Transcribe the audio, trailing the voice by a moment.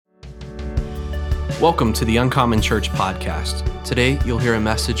Welcome to the Uncommon Church podcast. Today, you'll hear a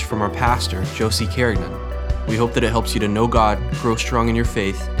message from our pastor, Josie Carignan. We hope that it helps you to know God, grow strong in your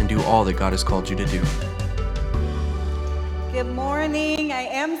faith, and do all that God has called you to do. Good morning. I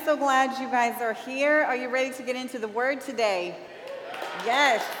am so glad you guys are here. Are you ready to get into the Word today?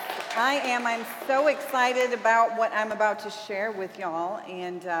 Yes, I am. I'm so excited about what I'm about to share with y'all.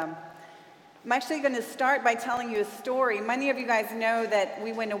 And I'm actually going to start by telling you a story. Many of you guys know that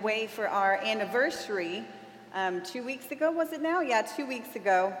we went away for our anniversary 2 weeks ago, was it now? Yeah, 2 weeks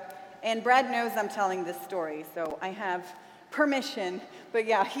ago. And Brad knows I'm telling this story, so I have permission. But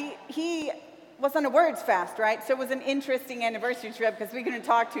yeah, he was on a words fast, right? So it was an interesting anniversary trip because we couldn't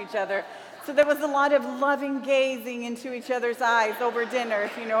talk to each other. So there was a lot of loving gazing into each other's eyes over dinner,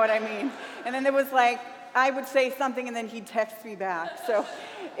 if you know what I mean. And then there was like, I would say something and then he'd text me back. So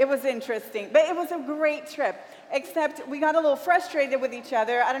it was interesting. But it was a great trip, except we got a little frustrated with each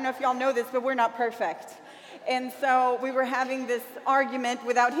other. I don't know if y'all know this, but we're not perfect. And so we were having this argument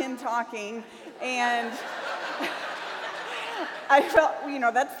without him talking. And I felt,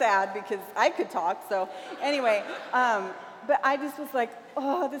 that's sad because I could talk. So anyway, but I just was like,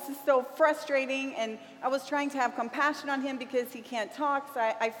 oh, this is so frustrating. And I was trying to have compassion on him because he can't talk. So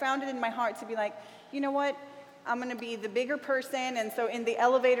I found it in my heart to be like, you know what? I'm going to be the bigger person. And so in the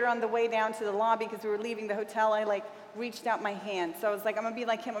elevator on the way down to the lobby, because we were leaving the hotel, I reached out my hand. So I was like, I'm going to be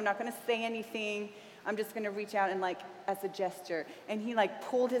like him. I'm not going to say anything. I'm just going to reach out and as a gesture. And he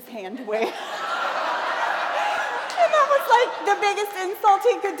pulled his hand away. And that was the biggest insult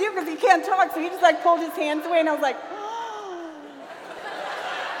he could do because he can't talk. So he just pulled his hands away. And I was like,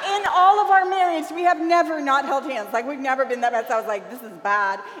 in all of our marriage, we have never not held hands. We've never been that bad. So I was like, this is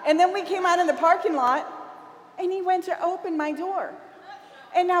bad. And then we came out in the parking lot, and he went to open my door.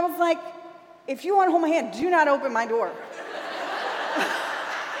 And I was like, if you want to hold my hand, do not open my door.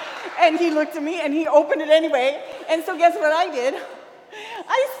 And he looked at me, and he opened it anyway. And so guess what I did?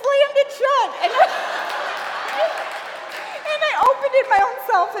 I slammed it shut. And I opened it my own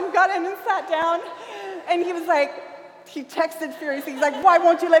self and got in and sat down. And he was like, he texted furiously. He's like, why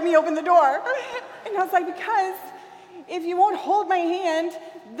won't you let me open the door? And I was like, because if you won't hold my hand,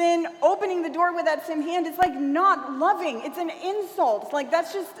 then opening the door with that same hand is not loving. It's an insult.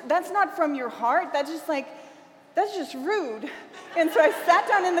 That's not from your heart. That's just rude. And so I sat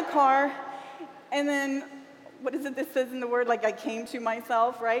down in the car, and then, what is it that says in the word? I came to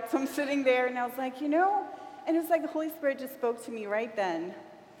myself, right? So I'm sitting there, and I was like, and it was the Holy Spirit just spoke to me right then.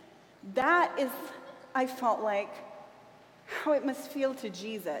 That is, I felt how it must feel to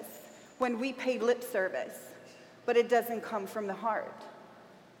Jesus when we pay lip service, but it doesn't come from the heart.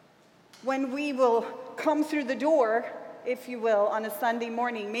 When we will come through the door, if you will, on a Sunday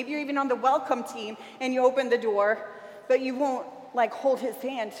morning, maybe you're even on the welcome team and you open the door, but you won't hold his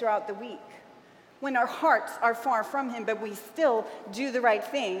hand throughout the week. When our hearts are far from him, but we still do the right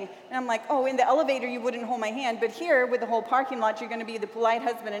thing. And I'm like, oh, in the elevator you wouldn't hold my hand, but here with the whole parking lot, you're going to be the polite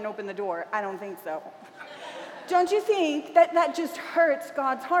husband and open the door. I don't think so. Don't you think that just hurts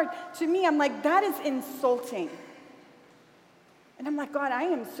God's heart? To me, I'm like, that is insulting. And I'm like, God, I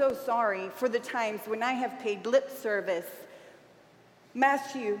am so sorry for the times when I have paid lip service.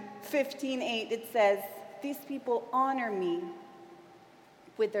 Matthew 15:8, it says, these people honor me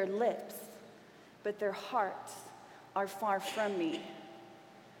with their lips, but their hearts are far from me.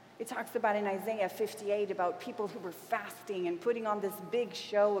 It talks about in Isaiah 58 about people who were fasting and putting on this big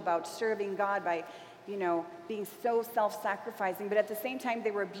show about serving God by being so self-sacrificing, but at the same time,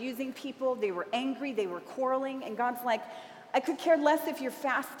 they were abusing people, they were angry, they were quarreling, and God's like, I could care less if you're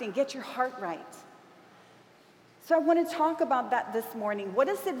fasting, get your heart right. So I want to talk about that this morning. What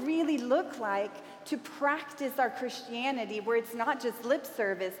does it really look like to practice our Christianity where it's not just lip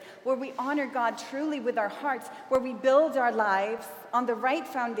service, where we honor God truly with our hearts, where we build our lives on the right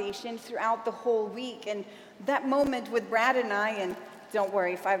foundation throughout the whole week? And that moment with Brad and I, and don't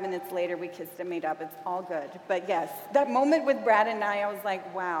worry, 5 minutes later, we kissed and made up. It's all good. But yes, that moment with Brad and I was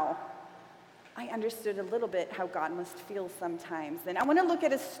like, wow, I understood a little bit how God must feel sometimes. And I want to look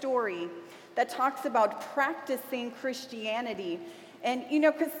at a story that talks about practicing Christianity. And,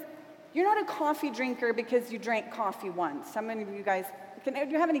 because you're not a coffee drinker because you drank coffee once. How many of you guys, do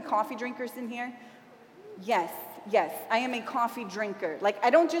you have any coffee drinkers in here? Yes, I am a coffee drinker. I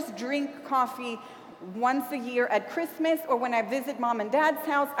don't just drink coffee once a year at Christmas or when I visit mom and dad's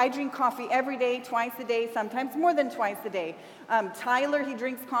house. I drink coffee every day, twice a day, sometimes more than twice a day. Tyler, he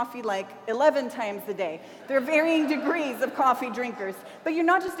drinks coffee 11 times a day. There are varying degrees of coffee drinkers. But you're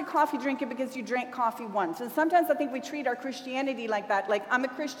not just a coffee drinker because you drank coffee once. And sometimes I think we treat our Christianity like that. I'm a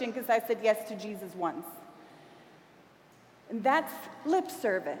Christian because I said yes to Jesus once. And that's lip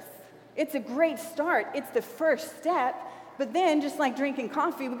service. It's a great start. It's the first step. But then, just like drinking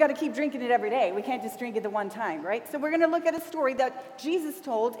coffee, we've got to keep drinking it every day. We can't just drink it the one time, right? So we're going to look at a story that Jesus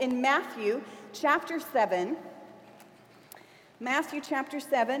told in Matthew chapter 7. Matthew chapter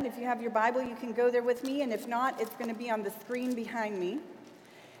 7. If you have your Bible, you can go there with me. And if not, it's going to be on the screen behind me.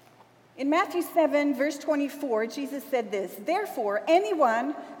 In Matthew 7, verse 24, Jesus said this, "Therefore,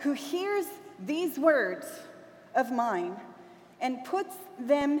 anyone who hears these words of mine and puts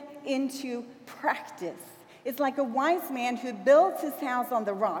them into practice is like a wise man who builds his house on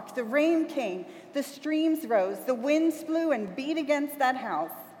the rock. The rain came, the streams rose, the winds blew and beat against that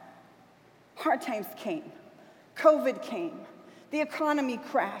house. Hard times came. COVID came. The economy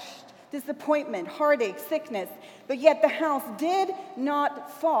crashed. Disappointment, heartache, sickness. But yet the house did not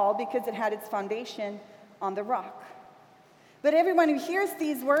fall because it had its foundation on the rock. But everyone who hears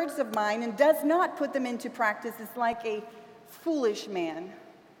these words of mine and does not put them into practice is like a foolish man."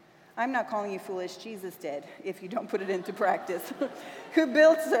 I'm not calling you foolish, Jesus did, if you don't put it into practice. "Who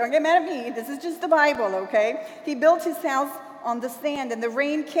built," don't get mad at me, this is just the Bible, okay? "He built his house on the sand, and the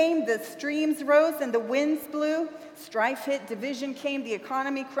rain came, the streams rose, and the winds blew. Strife hit, division came, the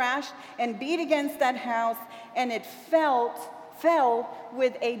economy crashed, and beat against that house, and it fell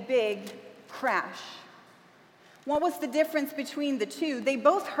with a big crash." What was the difference between the two? They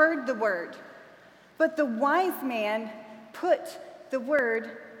both heard the word, but the wise man put the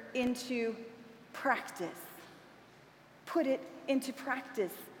word into practice. Put it into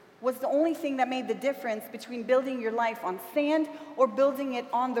practice was the only thing that made the difference between building your life on sand or building it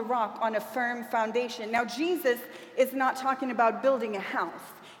on the rock, on a firm foundation. Now, Jesus is not talking about building a house.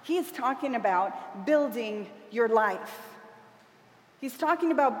 He is talking about building your life. He's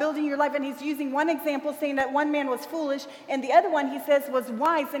talking about building your life, and he's using one example saying that one man was foolish, and the other one, he says, was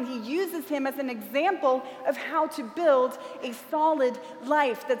wise, and he uses him as an example of how to build a solid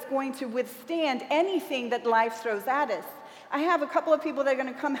life that's going to withstand anything that life throws at us. I have a couple of people that are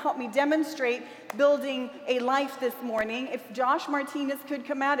going to come help me demonstrate building a life this morning. If Josh Martinez could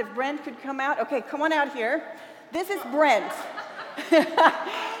come out, if Brent could come out. Okay, come on out here. This is Brent.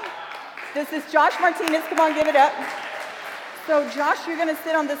 This is Josh Martinez. Come on, give it up. So Josh, you're going to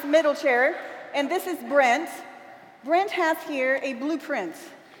sit on this middle chair, and this is Brent. Brent has here a blueprint.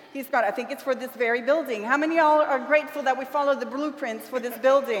 He's got, I think it's for this very building. How many of y'all are grateful that we follow the blueprints for this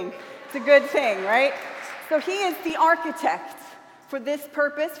building? It's a good thing, right? So he is the architect for this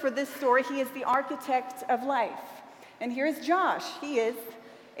purpose, for this story. He is the architect of life. And here's Josh. He is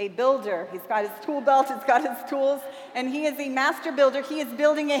a builder. He's got his tool belt, he's got his tools, and he is a master builder. He is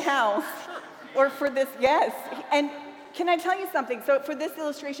building a house. Or for this, yes. And can I tell you something? So for this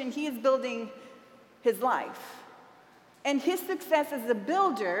illustration, he is building his life. And his success as a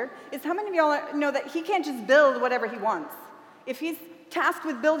builder is, how many of y'all know that he can't just build whatever he wants? If he's tasked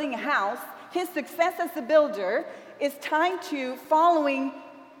with building a house, his success as a builder is tied to following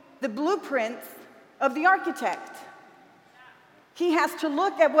the blueprints of the architect. He has to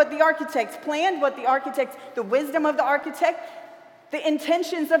look at what the architect's planned, the wisdom of the architect, the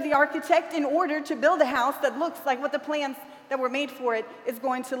intentions of the architect in order to build a house that looks like what the plans that were made for it is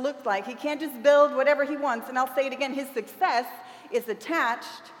going to look like. He can't just build whatever he wants. And I'll say it again, his success is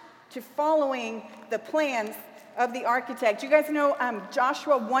attached to following the plans of the architect. You guys know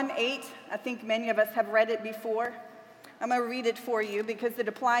Joshua 1:8. I think many of us have read it before. I'm going to read it for you because it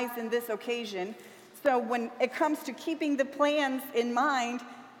applies in this occasion. So when it comes to keeping the plans in mind,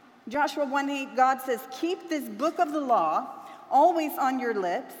 Joshua 1:8, God says, "Keep this book of the law always on your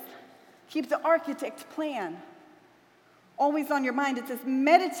lips. Keep the architect's plan always on your mind." It says,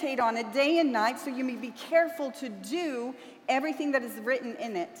 "Meditate on it day and night so you may be careful to do everything that is written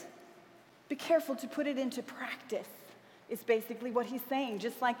in it." Be careful to put it into practice is basically what he's saying,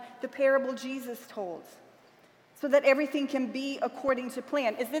 just like the parable Jesus told, so that everything can be according to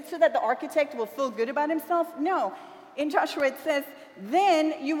plan. Is it so that the architect will feel good about himself? No. In Joshua it says,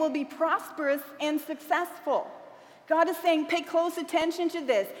 "Then you will be prosperous and successful." God is saying, pay close attention to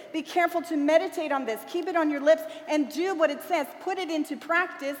this. Be careful to meditate on this. Keep it on your lips and do what it says. Put it into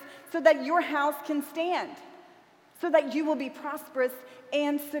practice so that your house can stand, so that you will be prosperous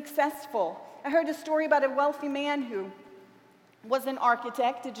and successful. I heard a story about a wealthy man who was an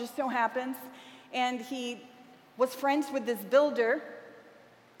architect, it just so happens, and he was friends with this builder,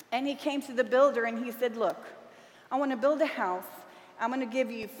 and he came to the builder and he said, "Look, I want to build a house. I'm going to give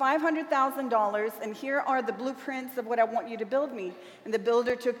you $500,000, and here are the blueprints of what I want you to build me." And the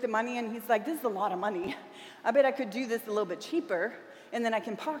builder took the money, and he's like, "This is a lot of money. I bet I could do this a little bit cheaper, and then I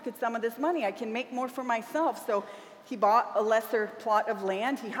can pocket some of this money. I can make more for myself." So he bought a lesser plot of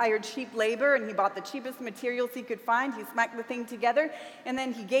land, he hired cheap labor, and he bought the cheapest materials he could find. He smacked the thing together, and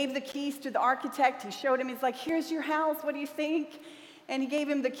then he gave the keys to the architect. He showed him, he's like, here's your house, what do you think? And he gave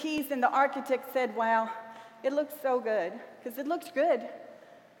him the keys, and the architect said, wow, it looks so good, because it looked good.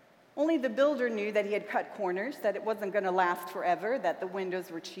 Only the builder knew that he had cut corners, that it wasn't going to last forever, that the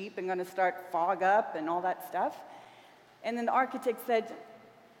windows were cheap and going to start fog up and all that stuff. And then the architect said,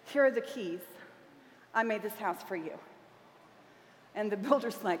 here are the keys. I made this house for you. And the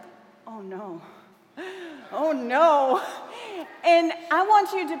builder's like, oh no, oh no. And I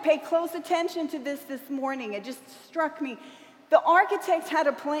want you to pay close attention to this morning. It just struck me. The architect had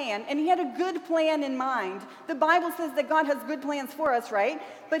a plan, and he had a good plan in mind. The Bible says that God has good plans for us, right?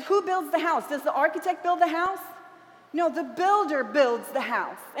 But who builds the house? Does the architect build the house? No, the builder builds the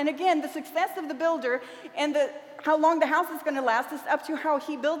house. And again, the success of the builder and how long the house is going to last is up to how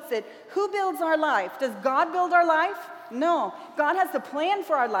he builds it. Who builds our life? Does God build our life? No. God has a plan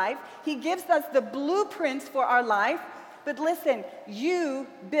for our life. He gives us the blueprints for our life. But listen, you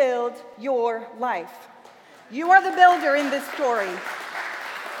build your life. You are the builder in this story.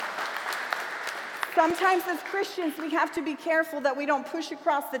 Sometimes as Christians, we have to be careful that we don't push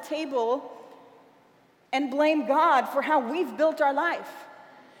across the table and blame God for how we've built our life.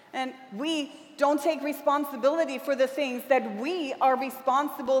 And we don't take responsibility for the things that we are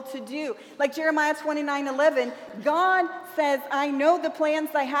responsible to do. Like Jeremiah 29:11, God says, I know the plans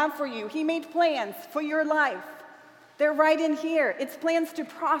I have for you. He made plans for your life. They're right in here. It's plans to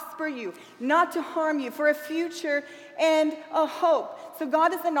prosper you, not to harm you, for a future and a hope. So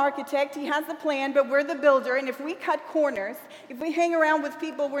God is an architect. He has a plan, but we're the builder. And if we cut corners, if we hang around with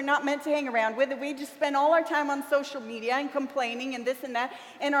people we're not meant to hang around with, if we just spend all our time on social media and complaining and this and that,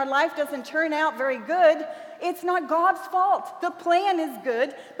 and our life doesn't turn out very good, it's not God's fault. The plan is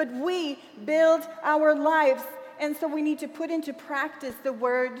good, but we build our lives. And so we need to put into practice the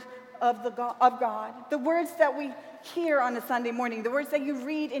word of God, the words that we hear on a Sunday morning, the words that you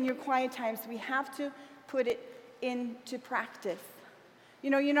read in your quiet times. We have to put it into practice. You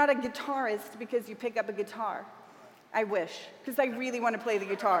know, you're not a guitarist because you pick up a guitar. I wish, because I really want to play the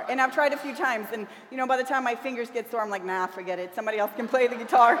guitar. And I've tried a few times, and you know, by the time my fingers get sore, I'm like, nah, forget it. Somebody else can play the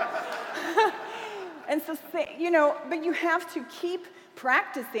guitar. And so, you know, but you have to keep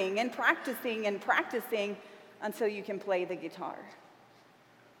practicing and practicing and practicing until you can play the guitar.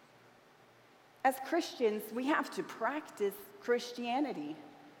 As Christians, we have to practice Christianity.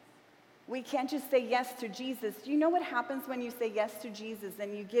 We can't just say yes to Jesus. Do you know what happens when you say yes to Jesus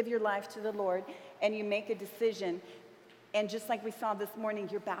and you give your life to the Lord and you make a decision, and just like we saw this morning,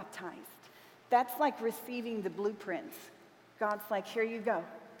 you're baptized? That's like receiving the blueprints. God's like, here you go.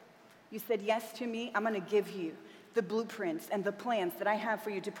 You said yes to me, I'm going to give you the blueprints and the plans that I have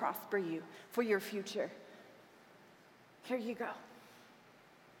for you to prosper you, for your future. Here you go.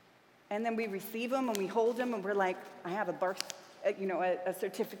 And then we receive them and we hold them and we're like, I have a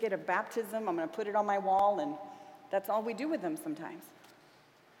certificate of baptism. I'm going to put it on my wall, and that's all we do with them sometimes.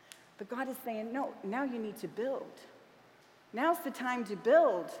 But God is saying, no, now you need to build. Now's the time to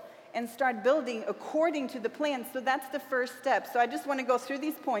build and start building according to the plan. So that's the first step. So I just want to go through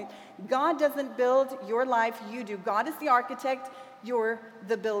these points. God doesn't build your life, you do. God is the architect, you're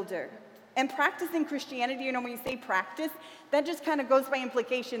the builder. And practicing Christianity, you know, when you say practice, that just kind of goes by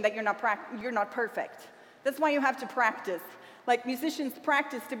implication that you're not perfect. That's why you have to practice. Like musicians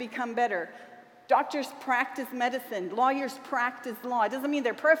practice to become better. Doctors practice medicine. Lawyers practice law. It doesn't mean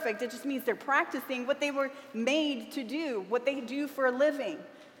they're perfect. It just means they're practicing what they were made to do, what they do for a living.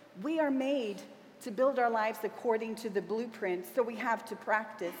 We are made to build our lives according to the blueprint, so we have to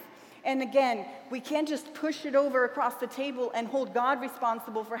practice. And again, we can't just push it over across the table and hold God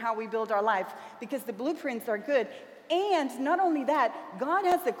responsible for how we build our life, because the blueprints are good. And not only that, God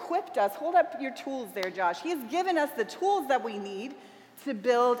has equipped us. Hold up your tools there, Josh. He has given us the tools that we need to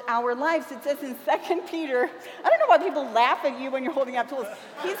build our lives. It says in 2 Peter, I don't know why people laugh at you when you're holding up tools.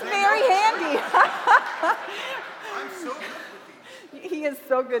 He's very handy. I'm so good with these. He is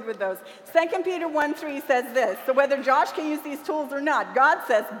so good with those. 2 Peter 1:3 says this. So whether Josh can use these tools or not, God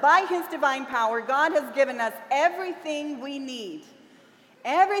says, by his divine power, God has given us everything we need.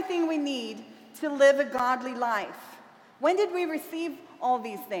 Everything we need to live a godly life. When did we receive all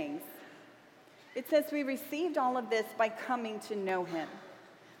these things? It says we received all of this by coming to know him.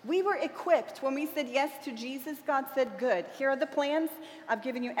 We were equipped. When we said yes to Jesus, God said, good, here are the plans. I've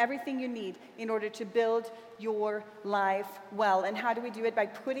given you everything you need in order to build your life well. And how do we do it? By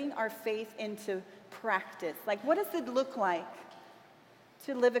putting our faith into practice. Like, what does it look like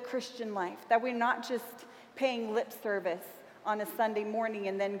to live a Christian life? That we're not just paying lip service on a Sunday morning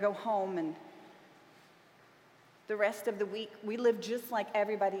and then go home and the rest of the week, we live just like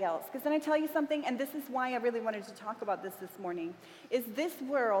everybody else. Because then I tell you something, and this is why I really wanted to talk about this morning, is this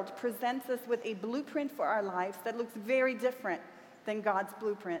world presents us with a blueprint for our lives that looks very different than God's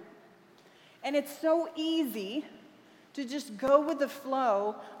blueprint. And it's so easy to just go with the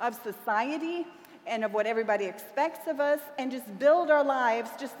flow of society and of what everybody expects of us and just build our lives,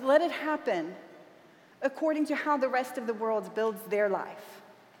 just let it happen according to how the rest of the world builds their life.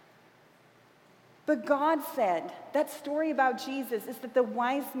 But God said, that story about Jesus is that the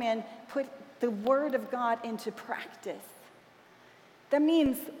wise man put the word of God into practice. That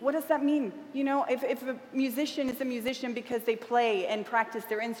means, what does that mean? You know, if a musician is a musician because they play and practice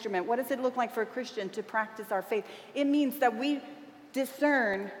their instrument, what does it look like for a Christian to practice our faith? It means that we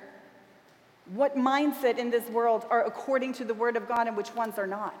discern what mindset in this world are according to the word of God and which ones are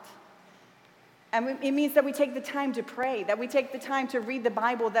not. And it means that we take the time to pray, that we take the time to read the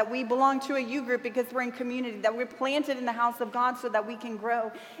Bible, that we belong to a U group because we're in community, that we're planted in the house of God so that we can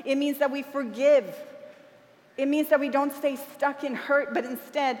grow. It means that we forgive. It means that we don't stay stuck in hurt, but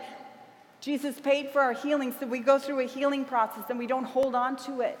instead, Jesus paid for our healing, so we go through a healing process and we don't hold on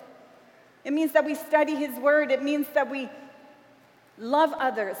to it. It means that we study His Word. It means that we love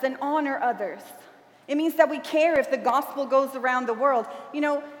others and honor others. It means that we care if the gospel goes around the world. You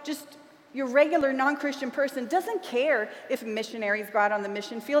know, just your regular non-Christian person doesn't care if missionaries go out on the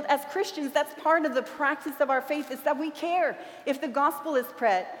mission field. As Christians, that's part of the practice of our faith, is that we care if the gospel is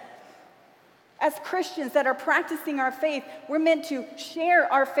spread. As Christians that are practicing our faith, we're meant to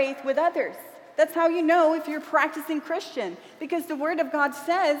share our faith with others. That's how you know if you're practicing Christian, because the Word of God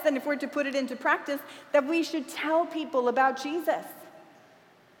says, and if we're to put it into practice, that we should tell people about Jesus.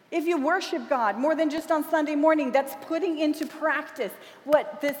 If you worship God more than just on Sunday morning, that's putting into practice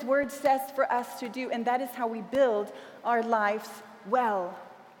what this word says for us to do, and that is how we build our lives well.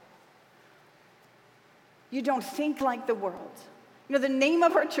 You don't think like the world. You know, the name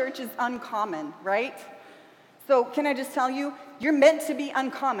of our church is Uncommon, right? So can I just tell you, you're meant to be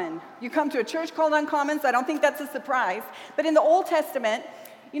uncommon. You come to a church called Uncommon, so I don't think that's a surprise. But in the Old Testament,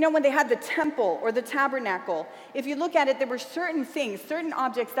 you know, when they had the temple or the tabernacle, if you look at it, there were certain things, certain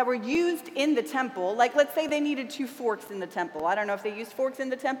objects that were used in the temple. Like, let's say they needed 2 forks in the temple. I don't know if they used forks in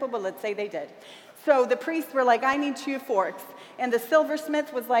the temple, but let's say they did. So the priests were like, I need 2 forks. And the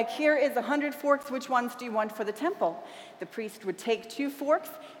silversmith was like, here is 100 forks. Which ones do you want for the temple? The priest would take 2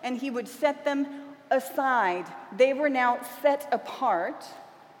 forks, and he would set them aside. They were now set apart,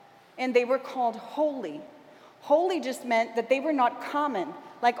 and they were called holy. Holy just meant that they were not common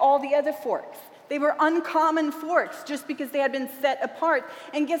like all the other forks. They were uncommon forks just because they had been set apart.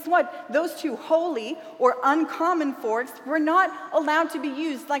 And guess what? Those 2 holy or uncommon forks were not allowed to be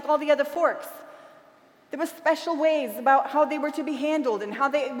used like all the other forks. There were special ways about how they were to be handled and how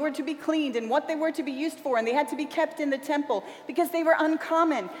they were to be cleaned and what they were to be used for, and they had to be kept in the temple because they were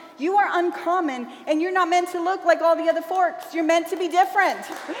uncommon. You are uncommon, and you're not meant to look like all the other forks. You're meant to be different.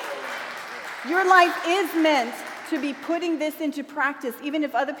 Your life is meant to be putting this into practice, even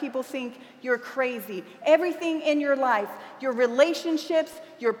if other people think you're crazy. Everything in your life, your relationships,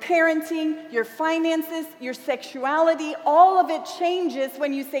 your parenting, your finances, your sexuality, all of it changes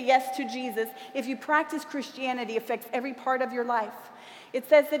when you say yes to Jesus. If you practice Christianity, it affects every part of your life. It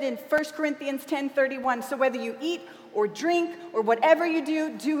says it in 1 Corinthians 10:31, so whether you eat or drink or whatever you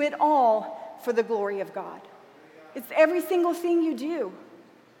do, do it all for the glory of God. It's every single thing you do.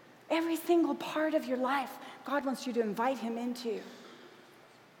 Every single part of your life, God wants you to invite Him into.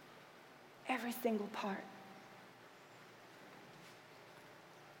 Every single part.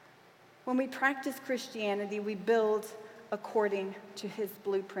 When we practice Christianity, we build according to His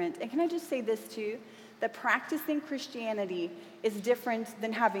blueprint. And can I just say this too? That practicing Christianity is different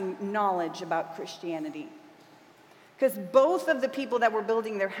than having knowledge about Christianity. Because both of the people that were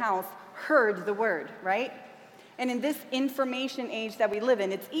building their house heard the word, right? And in this information age that we live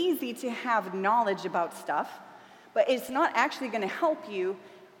in, it's easy to have knowledge about stuff, but it's not actually going to help you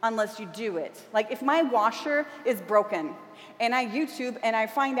unless you do it. Like if my washer is broken and I YouTube and I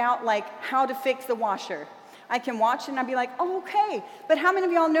find out like how to fix the washer, I can watch and I'll be like, oh, okay. But how many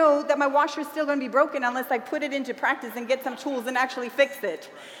of y'all know that my washer is still going to be broken unless I put it into practice and get some tools and actually fix it?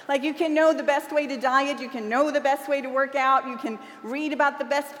 Like you can know the best way to diet, you can know the best way to work out, you can read about the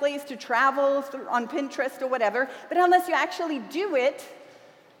best place to travel on Pinterest or whatever, but unless you actually do it,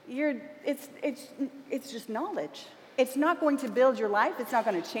 it's just knowledge. It's not going to build your life. It's not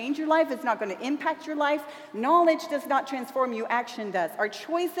going to change your life. It's not going to impact your life. Knowledge does not transform you. Action does. Our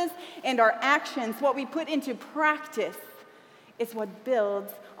choices and our actions, what we put into practice, is what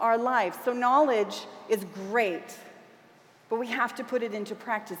builds our lives. So knowledge is great, but we have to put it into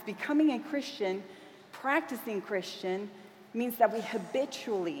practice. Becoming a Christian Practicing Christian means that we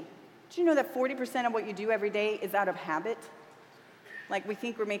habitually, do you know that 40% of what you do every day is out of habit? Like we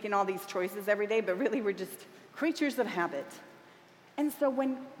think we're making all these choices every day, but really we're just creatures of habit. And so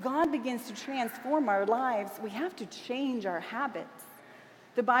when God begins to transform our lives, we have to change our habits.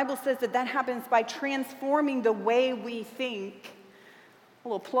 The Bible says that happens by transforming the way we think. A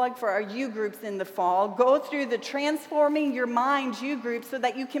little plug for our U groups in the fall. Go through the Transforming Your Mind U group so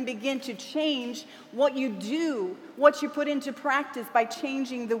that you can begin to change what you do, what you put into practice by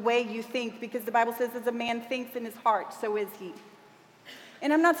changing the way you think, because the Bible says as a man thinks in his heart, so is he.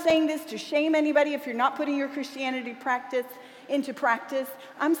 And I'm not saying this to shame anybody if you're not putting your Christianity into practice.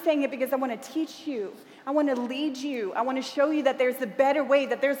 I'm saying it because I want to teach you. I want to lead you. I want to show you that there's a better way,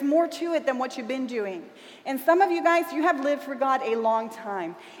 that there's more to it than what you've been doing. And some of you guys, you have lived for God a long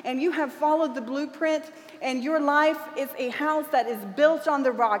time. And you have followed the blueprint, and your life is a house that is built on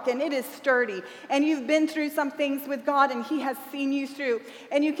the rock, and it is sturdy. And you've been through some things with God, and He has seen you through.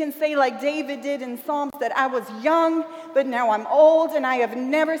 And you can say like David did in Psalms that I was young, but now I'm old, and I have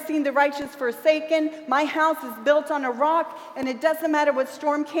never seen the righteous forsaken. My house is built on a rock, and it doesn't matter what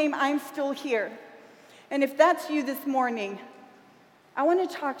storm came, I'm still here. And if that's you this morning, I want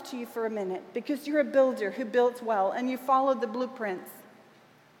to talk to you for a minute because you're a builder who builds well and you followed the blueprints.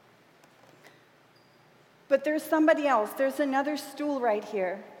 But there's somebody else. There's another stool right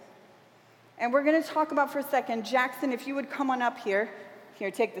here. And we're going to talk about for a second. Jackson, if you would come on up here. Here,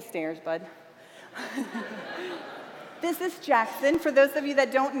 take the stairs, bud. This is Jackson. For those of you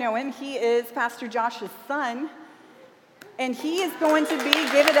that don't know him, he is Pastor Josh's son. And he is going to be,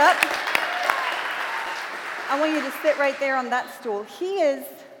 give it up. I want you to sit right there on that stool. He is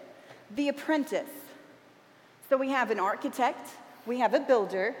the apprentice. So we have an architect, we have a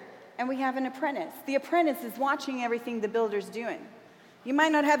builder, and we have an apprentice. The apprentice is watching everything the builder's doing. You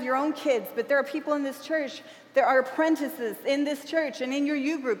might not have your own kids, but there are people in this church, there are apprentices in this church and in your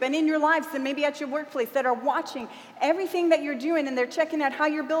U group and in your lives and maybe at your workplace that are watching everything that you're doing, and they're checking out how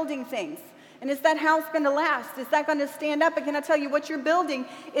you're building things. And is that house going to last? Is that going to stand up? And can I tell you, what you're building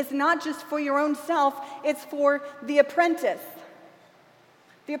is not just for your own self, it's for the apprentice.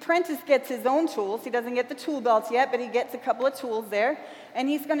 The apprentice gets his own tools. He doesn't get the tool belts yet, but he gets a couple of tools there. And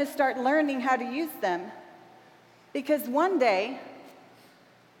he's going to start learning how to use them. Because one day,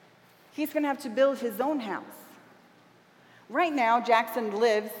 he's going to have to build his own house. Right now, Jackson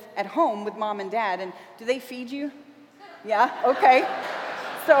lives at home with mom and dad. And do they feed you? Yeah? Okay.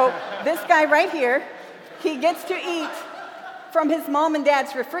 So this guy right here, he gets to eat from his mom and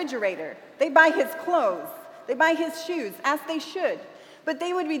dad's refrigerator. They buy his clothes. They buy his shoes, as they should. But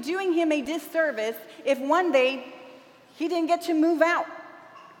they would be doing him a disservice if one day he didn't get to move out.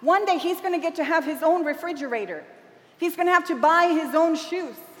 One day he's going to get to have his own refrigerator. He's going to have to buy his own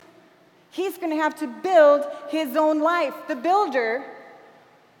shoes. He's going to have to build his own life. The builder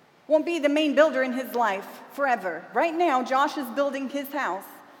won't be the main builder in his life forever. Right now, Josh is building his house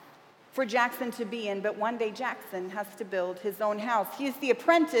for Jackson to be in, but one day Jackson has to build his own house. He is the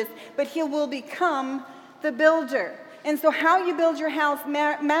apprentice, but he will become the builder. And so how you build your house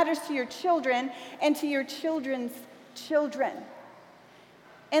matters to your children and to your children's children.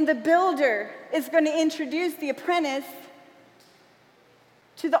 And the builder is going to introduce the apprentice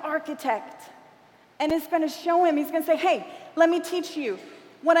to the architect. And it's going to show him, he's going to say, hey, let me teach you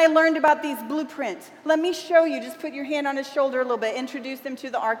what I learned about these blueprints. Let me show you. Just put your hand on his shoulder a little bit. Introduce him to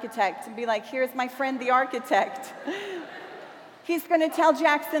the architect and be like, here's my friend, the architect. He's going to tell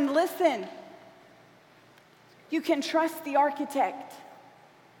Jackson, listen, you can trust the architect.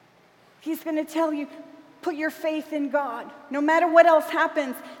 He's going to tell you, put your faith in God. No matter what else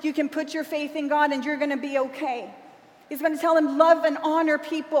happens, you can put your faith in God and you're going to be okay. He's going to tell him, love and honor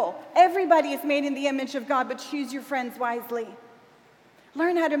people. Everybody is made in the image of God, but choose your friends wisely.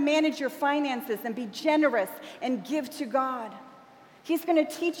 Learn how to manage your finances and be generous and give to God. He's going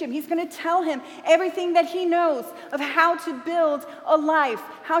to teach him. He's going to tell him everything that he knows of how to build a life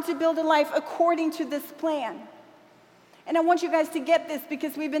according to this plan. And I want you guys to get this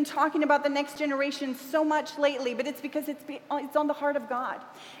because we've been talking about the next generation so much lately, but it's because it's on the heart of God.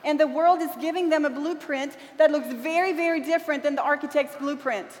 And the world is giving them a blueprint that looks very, very different than the architect's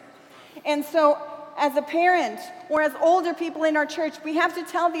blueprint. And so as a parent or as older people in our church, we have to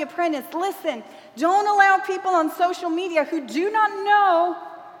tell the apprentice, listen, don't allow people on social media who do not know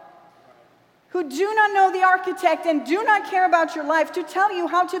the architect and do not care about your life to tell you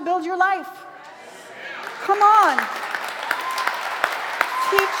how to build your life. Come on.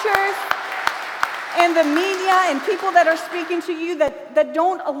 Teachers and the media and people that are speaking to you that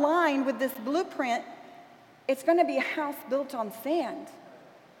don't align with this blueprint, it's going to be a house built on sand.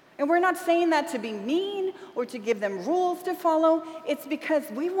 And we're not saying that to be mean or to give them rules to follow. It's because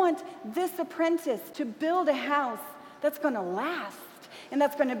we want this apprentice to build a house that's going to last and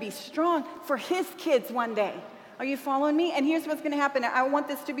that's going to be strong for his kids one day. Are you following me? And here's what's going to happen. I want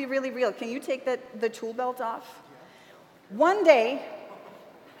this to be really real. Can you take the tool belt off? One day,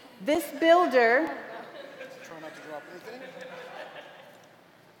 this builder... Try not to drop anything.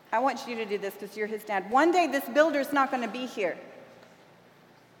 I want you to do this because you're his dad. One day, this builder's not going to be here.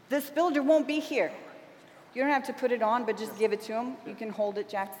 This builder won't be here. You don't have to put it on, but just give it to him. You can hold it,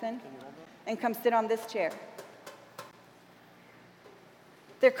 Jackson, and come sit on this chair.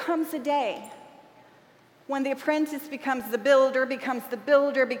 There comes a day when the apprentice becomes the builder, becomes the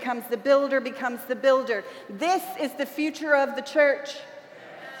builder, becomes the builder, becomes the builder. This is the future of the church.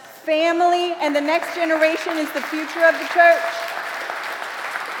 Family and the next generation is the future of the church.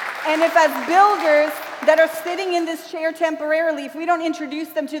 And if as builders that are sitting in this chair temporarily, if we don't introduce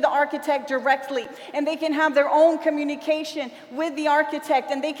them to the architect directly, and they can have their own communication with the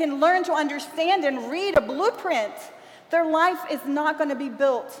architect, and they can learn to understand and read a blueprint, their life is not going to be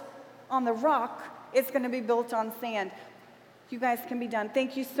built on the rock. It's going to be built on sand. You guys can be done.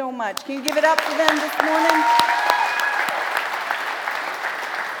 Thank you so much. Can you give it up for them this morning?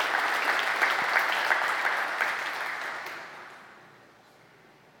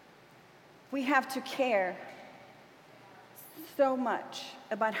 We have to care so much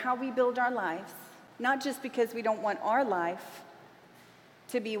about how we build our lives, not just because we don't want our life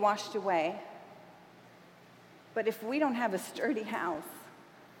to be washed away, but if we don't have a sturdy house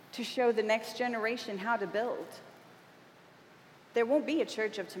to show the next generation how to build, there won't be a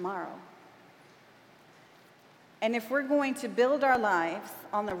church of tomorrow. And if we're going to build our lives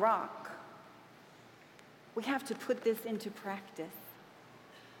on the rock, we have to put this into practice.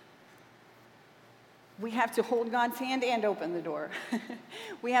 We have to hold God's hand and open the door.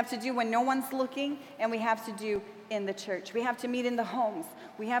 We have to do when no one's looking, and we have to do in the church. We have to meet in the homes.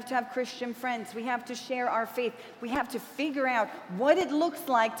 We have to have Christian friends. We have to share our faith. We have to figure out what it looks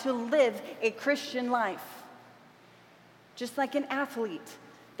like to live a Christian life. Just like an athlete,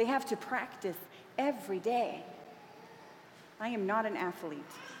 they have to practice every day. I am not an athlete.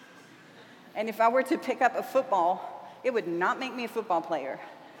 And if I were to pick up a football, it would not make me a football player.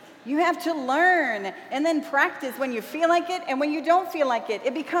 You have to learn and then practice when you feel like it and when you don't feel like it.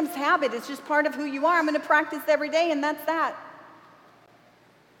 It becomes habit. It's just part of who you are. I'm going to practice every day, and that's that.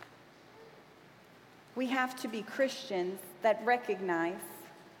 We have to be Christians that recognize,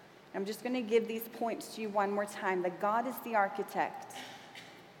 I'm just going to give these points to you one more time, that God is the architect.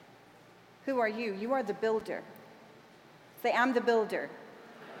 Who are you? You are the builder. Say, I'm the builder.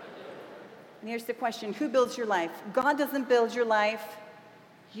 And here's the question, who builds your life? God doesn't build your life.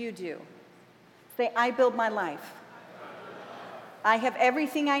 You do. Say, I build my life. I have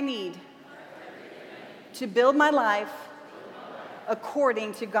everything I need to build my life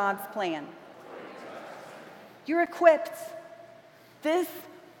according to God's plan. You're equipped. This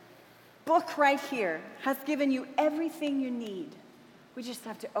book right here has given you everything you need. We just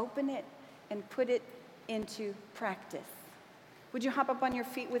have to open it and put it into practice. Would you hop up on your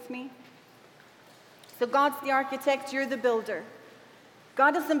feet with me? So God's the architect, you're the builder.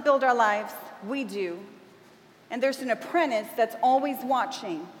 God doesn't build our lives, we do. And there's an apprentice that's always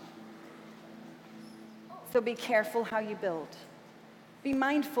watching. So be careful how you build. Be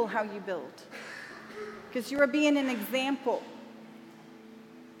mindful how you build. Because you are being an example.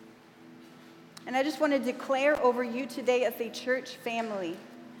 And I just want to declare over you today as a church family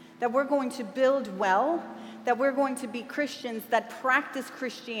that we're going to build well, that we're going to be Christians that practice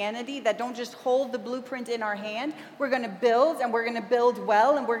Christianity, that don't just hold the blueprint in our hand. We're going to build, and we're going to build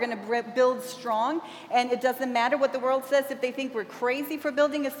well, and we're going to build strong. And it doesn't matter what the world says. If they think we're crazy for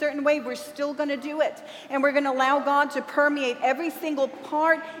building a certain way, we're still going to do it. And we're going to allow God to permeate every single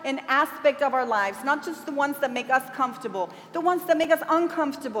part and aspect of our lives, not just the ones that make us comfortable, the ones that make us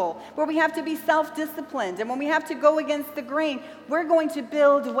uncomfortable, where we have to be self-disciplined. And when we have to go against the grain, we're going to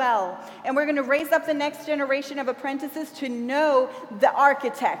build well. And we're going to raise up the next generation of apprentices to know the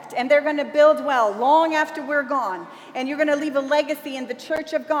architect, and they're going to build well long after we're gone. And you're going to leave a legacy in the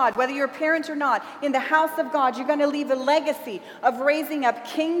church of God, whether you're a parent or not, in the house of God. You're going to leave a legacy of raising up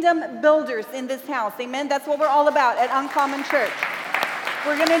kingdom builders in this house. Amen? That's what we're all about at Uncommon Church.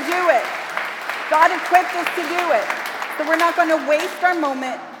 We're going to do it. God equipped us to do it. So we're not going to waste our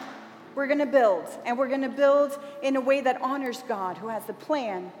moment. We're going to build, and we're going to build in a way that honors God, who has a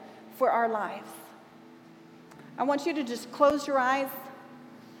plan for our lives. I want you to just close your eyes.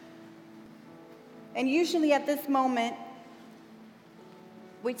 And usually at this moment,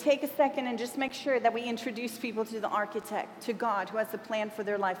 we take a second and just make sure that we introduce people to the architect, to God, who has a plan for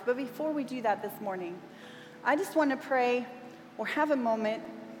their life. But before we do that this morning, I just want to pray or have a moment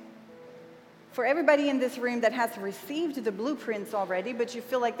for everybody in this room that has received the blueprints already, but you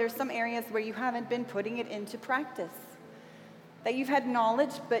feel like there's some areas where you haven't been putting it into practice, that you've had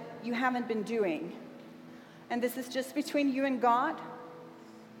knowledge, but you haven't been doing. And this is just between you and God.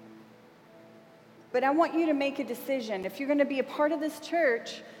 But I want you to make a decision. If you're going to be a part of this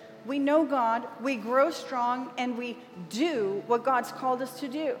church, we know God, we grow strong, and we do what God's called us to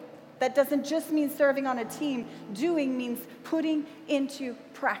do. That doesn't just mean serving on a team. Doing means putting into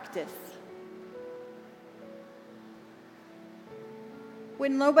practice.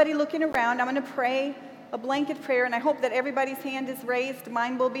 With nobody looking around, I'm going to pray a blanket prayer, and I hope that everybody's hand is raised.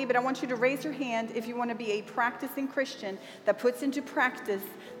 Mine will be, but I want you to raise your hand if you want to be a practicing Christian that puts into practice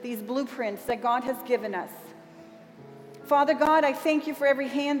these blueprints that God has given us. Father God, I thank you for every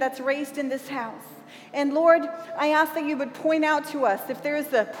hand that's raised in this house. And Lord, I ask that you would point out to us if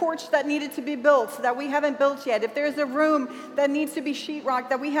there's a porch that needed to be built that we haven't built yet, if there's a room that needs to be sheetrocked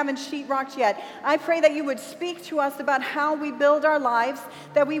that we haven't sheetrocked yet. I pray that you would speak to us about how we build our lives,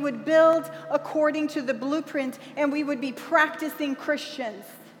 that we would build according to the blueprint, and we would be practicing Christians.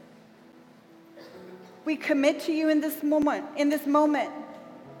 We commit to you in this moment,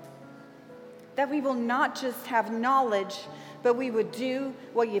 that we will not just have knowledge, but we would do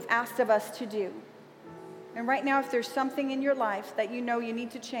what you've asked of us to do. And right now, if there's something in your life that you know you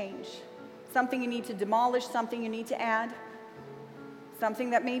need to change, something you need to demolish, something you need to add, something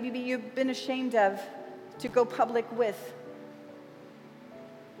that maybe you've been ashamed of to go public with,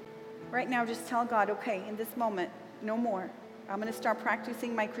 right now just tell God, okay, in this moment, no more. I'm going to start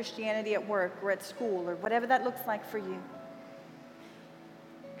practicing my Christianity at work or at school or whatever that looks like for you.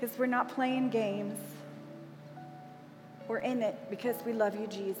 Because we're not playing games. We're in it because we love you,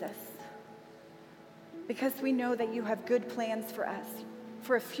 Jesus. Because we know that you have good plans for us,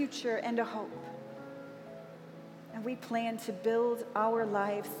 for a future and a hope. And we plan to build our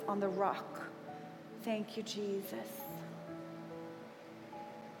lives on the rock. Thank you, Jesus.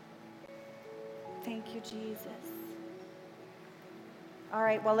 Thank you, Jesus. All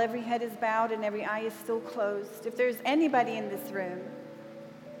right, while every head is bowed and every eye is still closed, if there's anybody in this room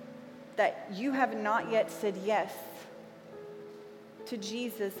that you have not yet said yes to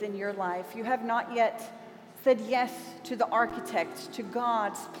Jesus in your life, you have not yet said yes to the architect, to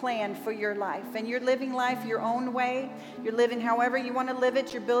God's plan for your life, and you're living life your own way, you're living however you want to live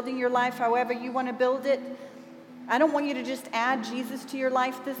it, you're building your life however you want to build it, I don't want you to just add Jesus to your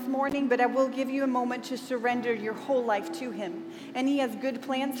life this morning, but I will give you a moment to surrender your whole life to him. And he has good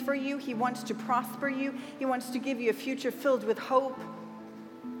plans for you. He wants to prosper you. He wants to give you a future filled with hope.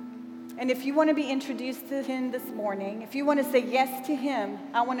 And if you want to be introduced to him this morning, if you want to say yes to him,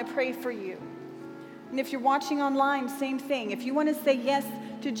 I want to pray for you. And if you're watching online, same thing. If you want to say yes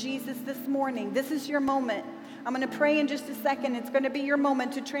to Jesus this morning, this is your moment. I'm going to pray in just a second. It's going to be your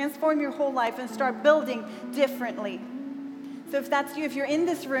moment to transform your whole life and start building differently. So if that's you, if you're in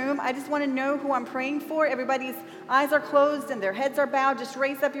this room, I just want to know who I'm praying for. Everybody's eyes are closed and their heads are bowed. Just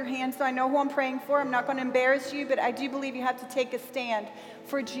raise up your hand so I know who I'm praying for. I'm not going to embarrass you, but I do believe you have to take a stand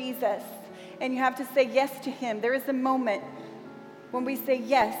for Jesus. And you have to say yes to him. There is a moment when we say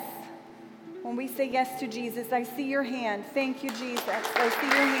yes. When we say yes to Jesus, I see your hand. Thank you, Jesus. I see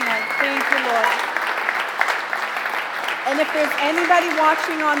your hand. Thank you, Lord. And if there's anybody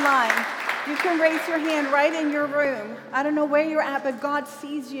watching online, you can raise your hand right in your room. I don't know where you're at, but God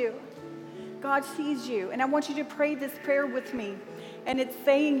sees you. God sees you. And I want you to pray this prayer with me. And it's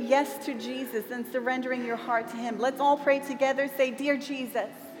saying yes to Jesus and surrendering your heart to him. Let's all pray together. Say, Dear Jesus,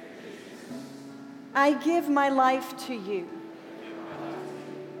 I give my life to you.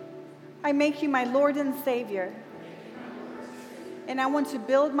 I make you my Lord and Savior. And I want to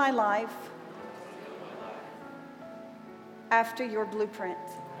build my life after your blueprint.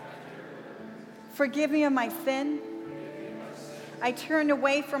 Forgive me of my sin. I turn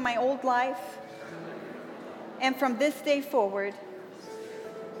away from my old life. And from this day forward,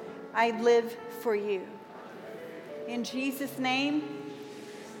 I live for you. In Jesus' name,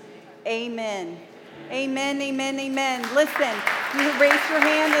 amen. Amen, amen, amen. Listen, you raised your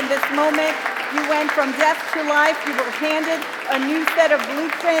hand in this moment. You went from death to life. You were handed a new set of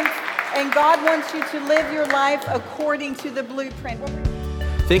blueprints. And God wants you to live your life according to the blueprint.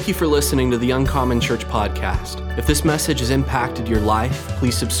 Thank you for listening to the Uncommon Church podcast. If this message has impacted your life,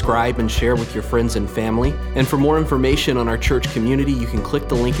 please subscribe and share with your friends and family. And for more information on our church community, you can click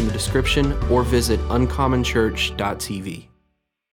the link in the description or visit uncommonchurch.tv.